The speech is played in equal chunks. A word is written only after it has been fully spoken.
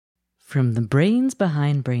From the brains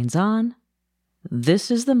behind Brains On,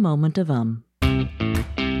 this is the moment of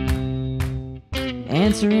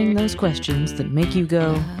answering those questions that make you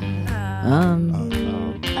go,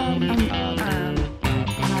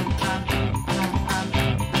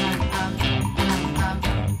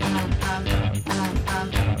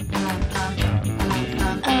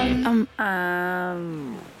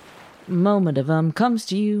 Moment of comes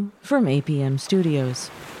to you from APM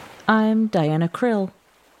Studios. I'm Diana Krill,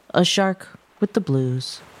 a shark with the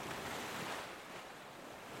blues.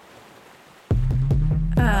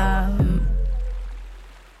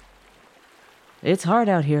 It's hard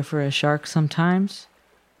out here for a shark sometimes.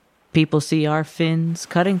 People see our fins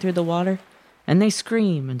cutting through the water, and they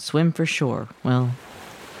scream and swim for shore. Well,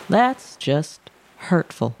 that's just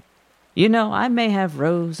hurtful. You know, I may have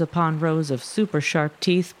rows upon rows of super sharp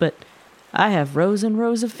teeth, but I have rows and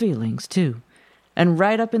rows of feelings, too. And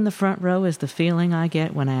right up in the front row is the feeling I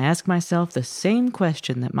get when I ask myself the same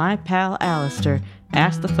question that my pal Alistair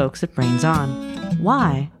asked the folks at Brains On.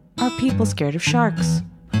 Why are people scared of sharks?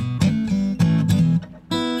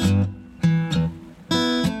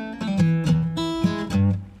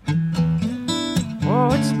 Oh,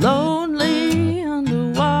 it's lonely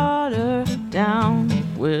underwater, down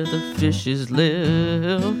where the fishes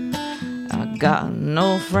live. I got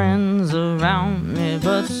no friends around me,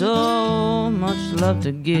 but so much love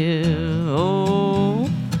to give. Oh,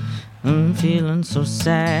 I'm feeling so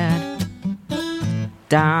sad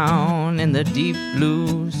down in the deep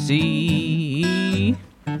blue sea.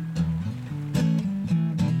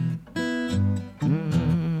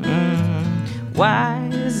 Why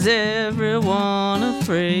is everyone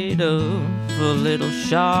afraid of a little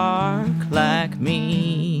shark like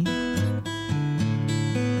me?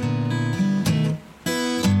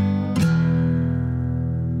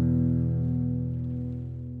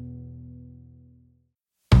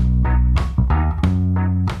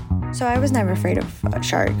 So I was never afraid of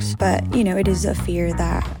sharks, but, it is a fear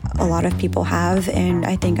that a lot of people have, and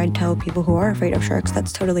I think I'd tell people who are afraid of sharks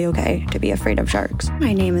that's totally okay to be afraid of sharks.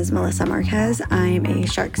 My name is Melissa Marquez. I'm a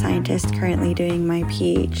shark scientist currently doing my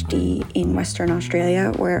PhD in Western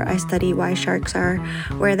Australia, where I study why sharks are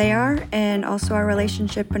where they are, and also our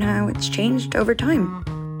relationship and how it's changed over time.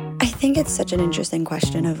 I think it's such an interesting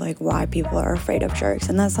question of why people are afraid of sharks,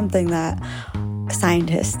 and that's something that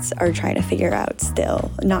scientists are trying to figure out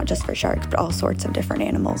still, not just for sharks, but all sorts of different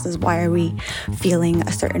animals, is why are we feeling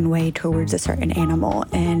a certain way towards a certain animal?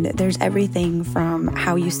 And there's everything from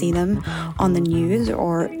how you see them on the news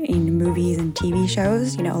or in movies and TV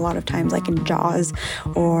shows. A lot of times, like in Jaws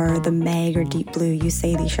or The Meg or Deep Blue, you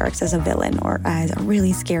say these sharks as a villain or as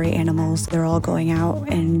really scary animals. They're all going out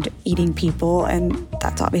and eating people, and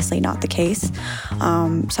that's obviously not the case.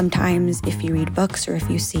 Sometimes if you read books or if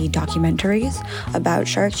you see documentaries about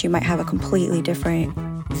sharks, you might have a completely different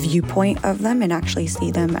viewpoint of them and actually see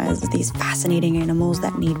them as these fascinating animals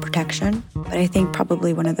that need protection. But I think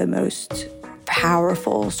probably one of the most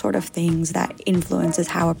powerful sort of things that influences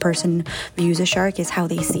how a person views a shark is how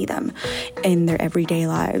they see them in their everyday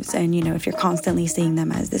lives. And, if you're constantly seeing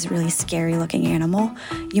them as this really scary looking animal,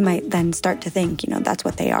 you might then start to think, that's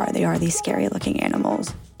what they are. They are these scary looking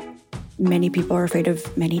animals. Many people are afraid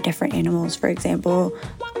of many different animals. For example,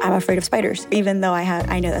 I'm afraid of spiders. Even though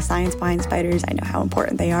I know the science behind spiders, I know how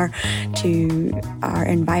important they are to our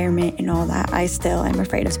environment and all that, I still am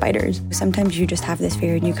afraid of spiders. Sometimes you just have this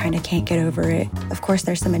fear and you kind of can't get over it. Of course,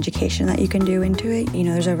 there's some education that you can do into it.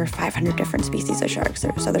 There's over 500 different species of sharks,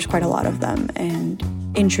 so there's quite a lot of them. And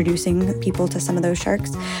introducing people to some of those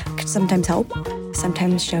sharks could sometimes help.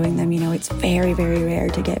 Sometimes showing them, it's very, very rare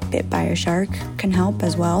to get bit by a shark can help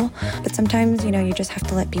as well. But sometimes, you just have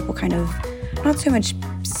to let people kind of not so much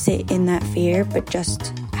sit in that fear, but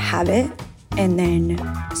just have it and then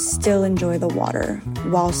still enjoy the water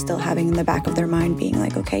while still having in the back of their mind being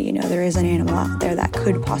like, okay, there is an animal out there that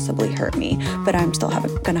could possibly hurt me, but I'm still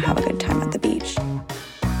going to have a good time at the beach.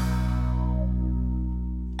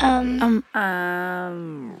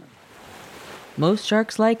 Most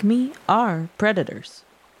sharks like me are predators,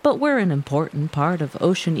 but we're an important part of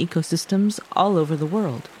ocean ecosystems all over the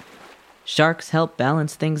world. Sharks help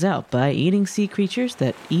balance things out by eating sea creatures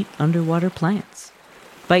that eat underwater plants.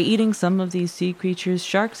 By eating some of these sea creatures,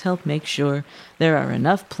 sharks help make sure there are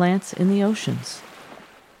enough plants in the oceans.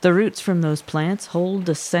 The roots from those plants hold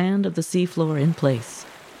the sand of the seafloor in place.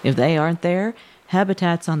 If they aren't there,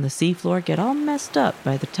 habitats on the seafloor get all messed up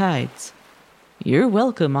by the tides. You're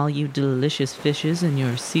welcome, all you delicious fishes in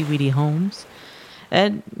your seaweedy homes.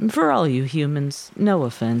 And for all you humans, no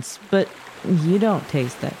offense, but you don't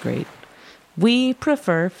taste that great. We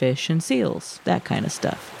prefer fish and seals, that kind of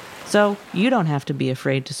stuff. So you don't have to be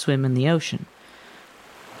afraid to swim in the ocean.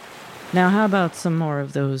 Now how about some more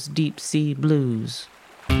of those deep sea blues?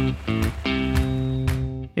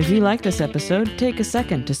 If you like this episode, take a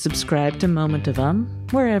second to subscribe to Moment of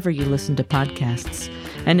wherever you listen to podcasts.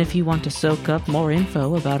 And if you want to soak up more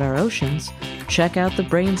info about our oceans, check out the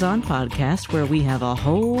Brains On podcast, where we have a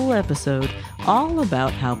whole episode all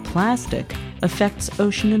about how plastic affects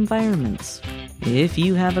ocean environments. If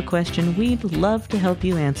you have a question, we'd love to help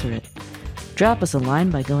you answer it. Drop us a line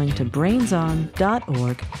by going to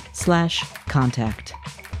brainson.org/contact.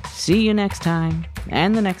 See you next time,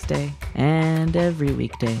 and the next day, and every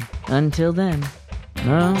weekday. Until then,